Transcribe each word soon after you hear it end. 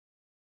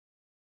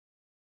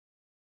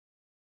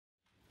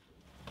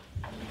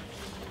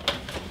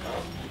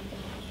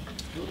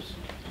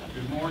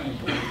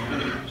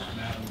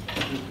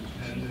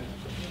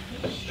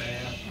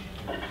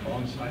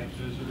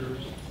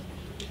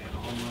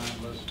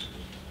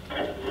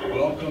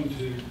Welcome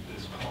to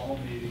this call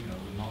meeting of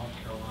the North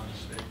Carolina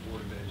State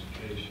Board of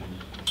Education.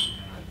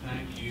 And I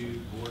thank you,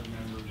 board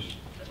members,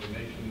 for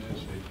making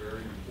this a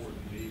very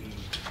important meeting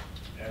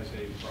as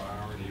a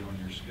priority on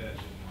your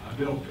schedule. I'm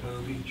Bill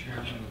Covey,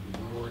 chairman of the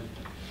board,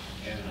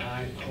 and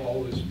I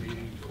call this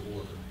meeting to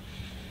order.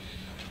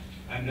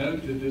 I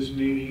note that this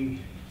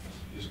meeting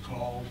is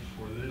called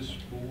for this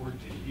board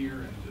to hear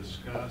and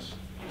discuss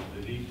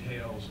the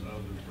details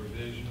of the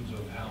provisions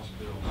of House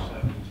Bill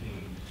 17,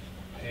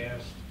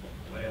 passed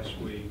last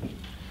week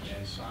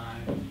and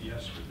signed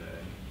yesterday.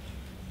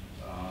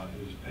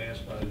 It was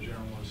passed by the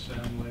General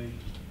Assembly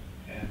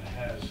and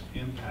has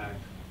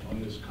impact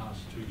on this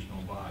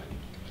constitutional body.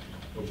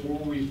 Before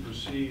we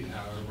proceed,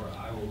 however,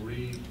 I will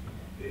read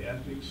the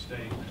ethics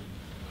statement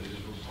that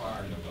is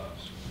required of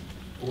us.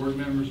 Board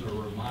members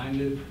are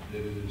reminded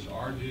that it is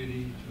our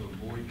duty to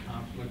avoid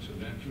conflicts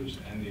of interest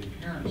and the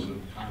appearance of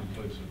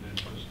conflicts of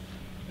interest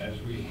as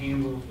we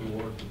handle the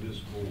work of this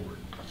board.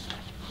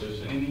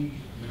 Does any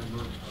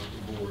member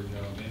of the board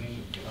know of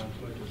any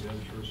conflict of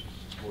interest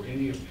or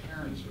any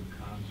appearance of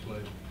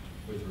conflict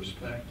with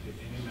respect to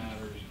any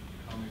matters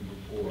coming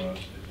before us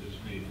at this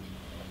meeting?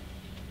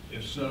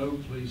 If so,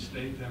 please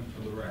state them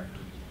for the record.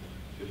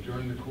 If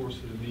during the course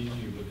of the meeting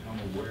you become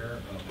aware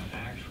of an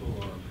actual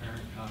or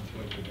apparent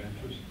conflict of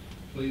interest,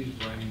 please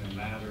bring the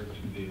matter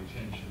to the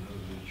attention of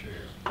the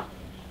chair.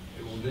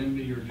 It will then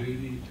be your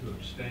duty to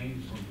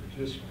abstain from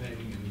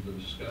participating in the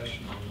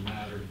discussion on the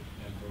matter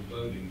and from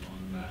voting on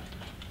the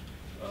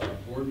matter.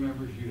 Board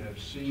members, you have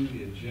seen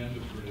the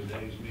agenda for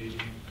today's meeting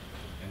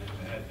and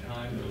have had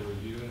time to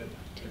review it.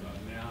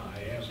 Now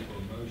I ask for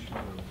a motion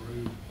to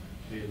approve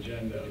the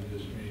agenda of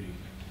this meeting.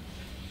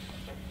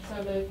 So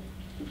moved.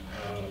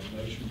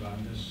 Motion by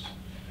Ms.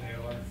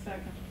 Taylor.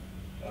 Second.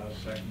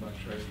 Second by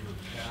Treasurer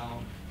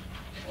Cowell.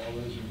 All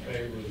those in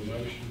favor of the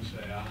motion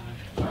say aye.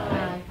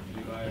 Aye.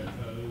 Anybody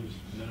opposed?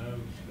 No.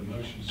 The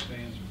motion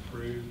stands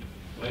approved.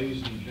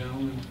 Ladies and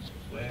gentlemen,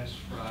 last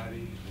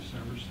Friday,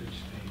 December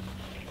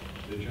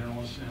 16th, the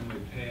General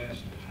Assembly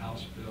passed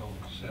House Bill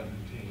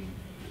 17,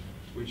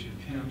 which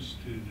attempts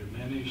to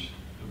diminish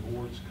the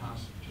board's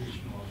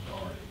constitutional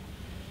authority.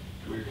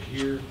 We're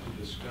here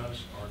to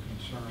discuss our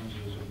concerns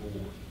as a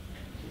board.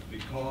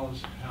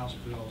 Because House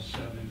Bill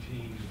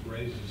 17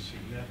 raises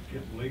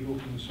significant legal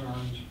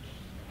concerns,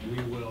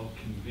 we will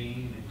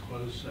convene in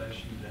closed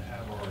session to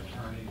have our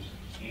attorneys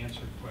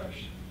answer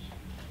questions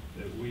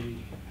that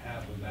we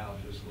have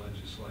about this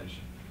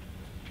legislation.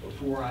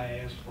 Before I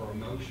ask for a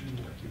motion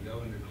to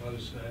go into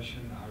closed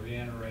session, I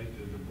reiterate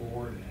that the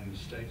board and the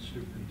State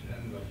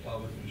Superintendent of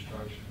Public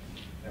Instruction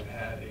have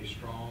had a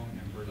strong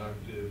and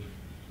productive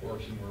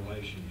working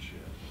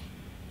relationship.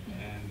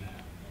 And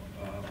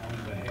on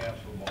behalf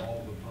of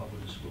all the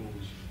public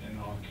schools in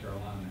North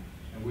Carolina,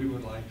 and we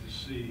would like to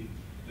see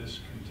this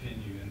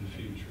continue in the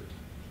future.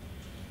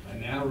 I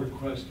now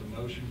request a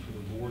motion for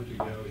the board to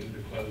go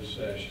into closed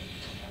session.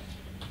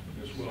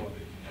 Ms.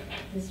 Willoughby.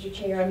 Mr.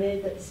 Chair, I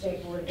move that the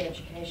State Board of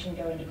Education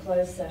go into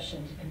closed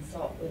session to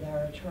consult with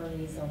our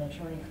attorneys on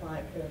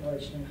attorney-client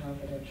privilege and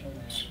confidential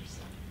matters.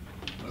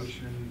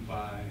 Motion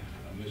by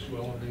Ms.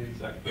 Willoughby.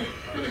 Second.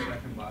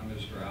 Second by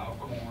Mr.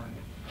 Alcorn.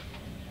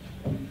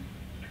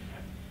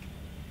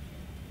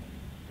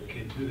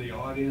 Okay, to the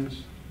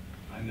audience,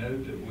 I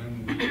note that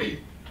when we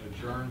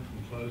adjourn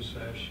from closed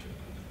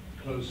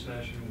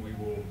session, we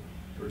will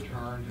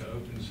return to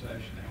open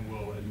session and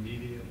will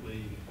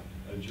immediately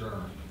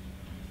adjourn.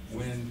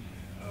 When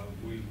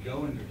we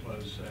go into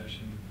closed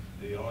session,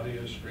 the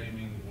audio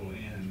streaming will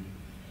end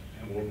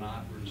and will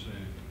not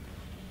resume.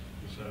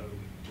 So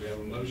we have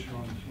a motion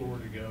on the floor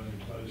to go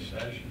into closed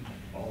session.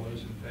 All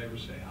those in favor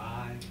say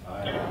aye.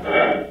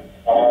 Aye.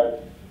 Aye.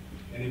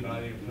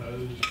 Anybody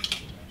opposed?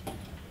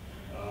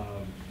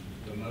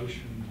 The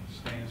motion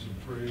stands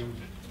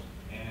approved,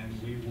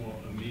 and we will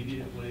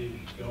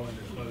immediately go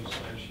into closed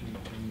session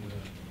in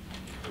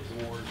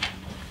the board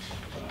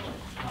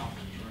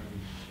conference room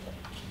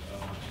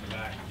in the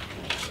back.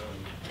 So,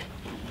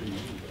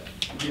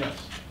 yes,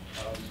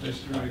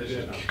 Mr.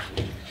 McDill.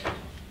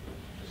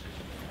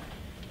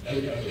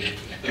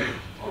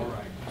 All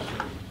right.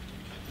 So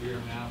we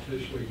are now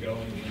officially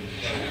going into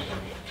closed session.